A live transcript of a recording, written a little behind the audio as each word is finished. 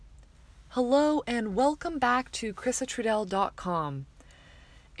Hello and welcome back to chrisatrudell.com.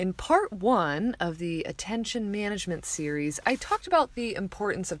 In part 1 of the Attention Management series, I talked about the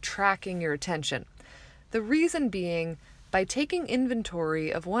importance of tracking your attention. The reason being, by taking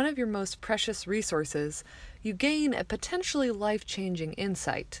inventory of one of your most precious resources, you gain a potentially life-changing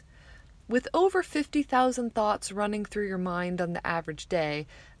insight. With over 50,000 thoughts running through your mind on the average day,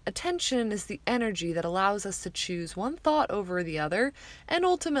 attention is the energy that allows us to choose one thought over the other and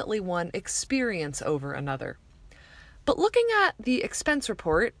ultimately one experience over another. But looking at the expense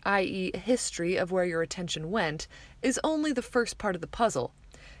report, i.e. a history of where your attention went, is only the first part of the puzzle.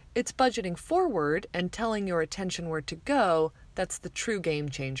 It's budgeting forward and telling your attention where to go that's the true game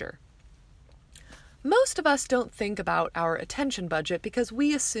changer. Most of us don't think about our attention budget because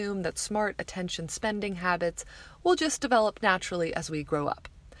we assume that smart attention spending habits will just develop naturally as we grow up.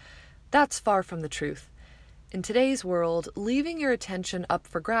 That's far from the truth. In today's world, leaving your attention up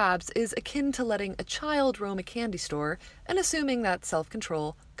for grabs is akin to letting a child roam a candy store and assuming that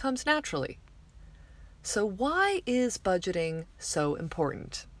self-control comes naturally. So why is budgeting so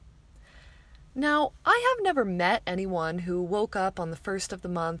important? Now, I have never met anyone who woke up on the first of the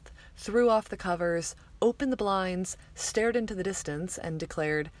month, threw off the covers, opened the blinds, stared into the distance, and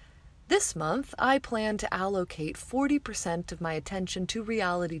declared, "This month, I plan to allocate 40% of my attention to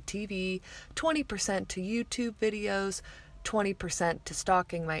reality TV, 20% to YouTube videos, 20% to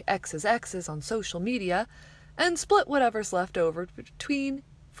stalking my ex's exes on social media, and split whatever's left over between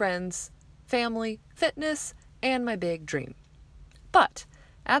friends, family, fitness, and my big dream." But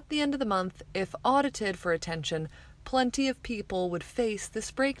at the end of the month, if audited for attention, plenty of people would face this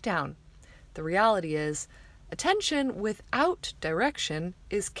breakdown. The reality is, attention without direction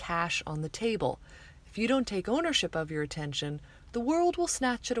is cash on the table. If you don't take ownership of your attention, the world will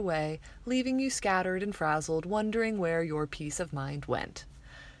snatch it away, leaving you scattered and frazzled, wondering where your peace of mind went.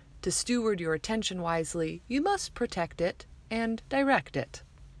 To steward your attention wisely, you must protect it and direct it.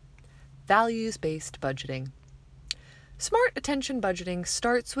 Values-based budgeting. Smart attention budgeting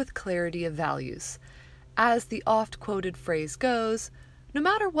starts with clarity of values. As the oft-quoted phrase goes, no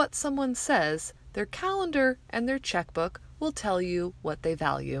matter what someone says, their calendar and their checkbook will tell you what they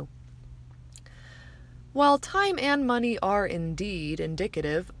value. While time and money are indeed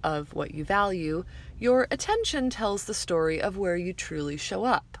indicative of what you value, your attention tells the story of where you truly show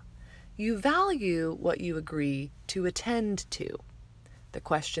up. You value what you agree to attend to. The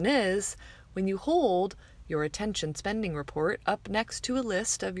question is, when you hold your attention spending report up next to a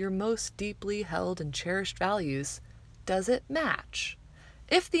list of your most deeply held and cherished values, does it match?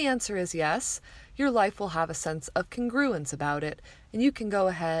 If the answer is yes, your life will have a sense of congruence about it, and you can go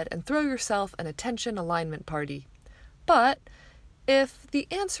ahead and throw yourself an attention alignment party. But if the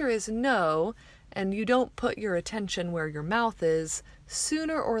answer is no, and you don't put your attention where your mouth is,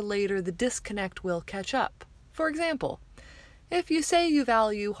 sooner or later the disconnect will catch up. For example, if you say you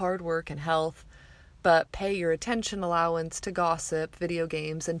value hard work and health, but pay your attention allowance to gossip, video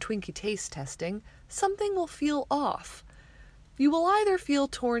games, and Twinkie taste testing, something will feel off. You will either feel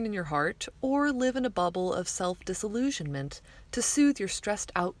torn in your heart or live in a bubble of self-disillusionment to soothe your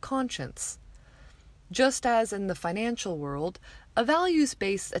stressed-out conscience. Just as in the financial world, a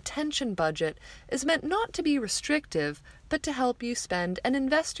values-based attention budget is meant not to be restrictive, but to help you spend and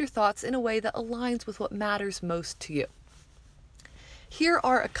invest your thoughts in a way that aligns with what matters most to you. Here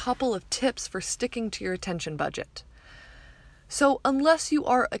are a couple of tips for sticking to your attention budget. So unless you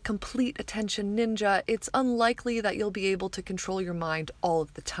are a complete attention ninja, it's unlikely that you'll be able to control your mind all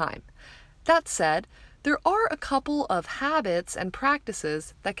of the time. That said, there are a couple of habits and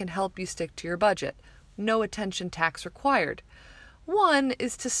practices that can help you stick to your budget. No attention tax required. One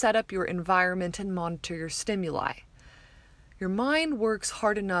is to set up your environment and monitor your stimuli. Your mind works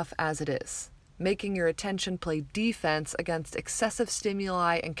hard enough as it is. Making your attention play defense against excessive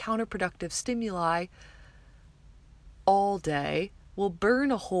stimuli and counterproductive stimuli all day will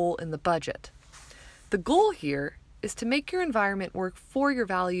burn a hole in the budget. The goal here is to make your environment work for your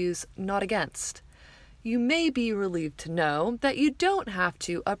values, not against. You may be relieved to know that you don't have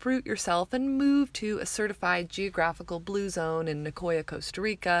to uproot yourself and move to a certified geographical blue zone in Nicoya, Costa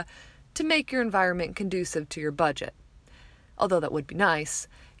Rica to make your environment conducive to your budget. Although that would be nice,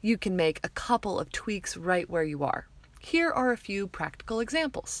 you can make a couple of tweaks right where you are. Here are a few practical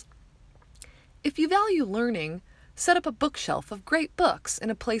examples. If you value learning, set up a bookshelf of great books in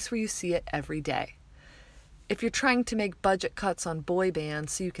a place where you see it every day. If you're trying to make budget cuts on boy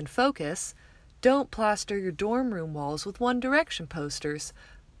bands so you can focus, don't plaster your dorm room walls with One Direction posters.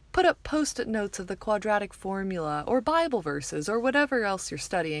 Put up post-it notes of the quadratic formula or Bible verses or whatever else you're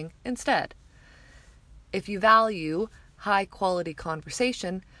studying instead. If you value high-quality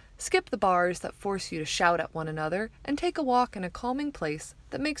conversation, skip the bars that force you to shout at one another, and take a walk in a calming place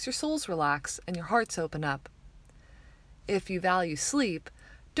that makes your souls relax and your hearts open up. If you value sleep,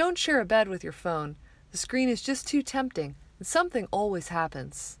 don't share a bed with your phone. The screen is just too tempting, and something always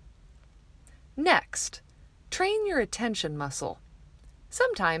happens. Next, train your attention muscle.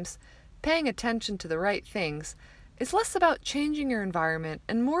 Sometimes, paying attention to the right things is less about changing your environment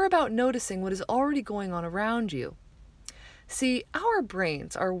and more about noticing what is already going on around you. See, our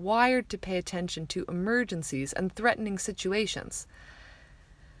brains are wired to pay attention to emergencies and threatening situations.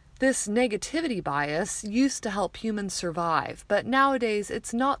 This negativity bias used to help humans survive, but nowadays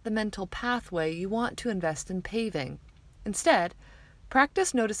it's not the mental pathway you want to invest in paving. Instead,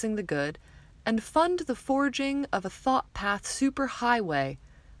 practice noticing the good and fund the forging of a thought path superhighway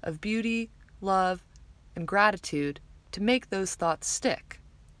of beauty, love, and gratitude to make those thoughts stick.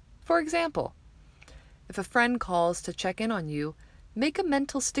 For example, if a friend calls to check in on you, make a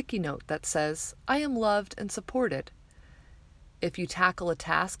mental sticky note that says, "I am loved and supported." If you tackle a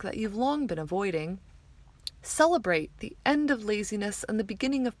task that you've long been avoiding, celebrate the end of laziness and the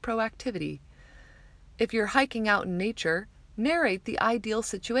beginning of proactivity. If you're hiking out in nature, narrate the ideal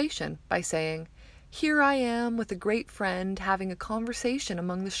situation by saying, "Here I am with a great friend having a conversation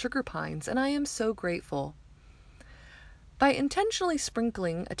among the sugar pines, and I am so grateful." By intentionally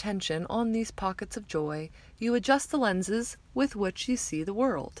sprinkling attention on these pockets of joy, you adjust the lenses with which you see the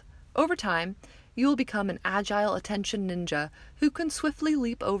world. Over time, you will become an agile attention ninja who can swiftly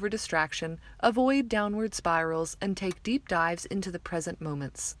leap over distraction, avoid downward spirals, and take deep dives into the present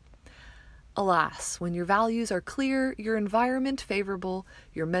moments. Alas, when your values are clear, your environment favorable,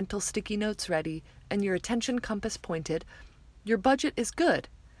 your mental sticky notes ready, and your attention compass pointed, your budget is good.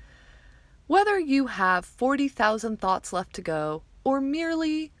 Whether you have 40,000 thoughts left to go or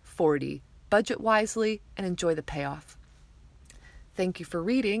merely 40, budget wisely and enjoy the payoff. Thank you for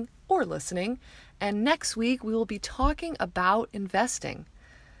reading or listening, and next week we will be talking about investing.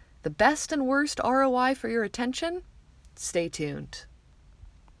 The best and worst ROI for your attention? Stay tuned.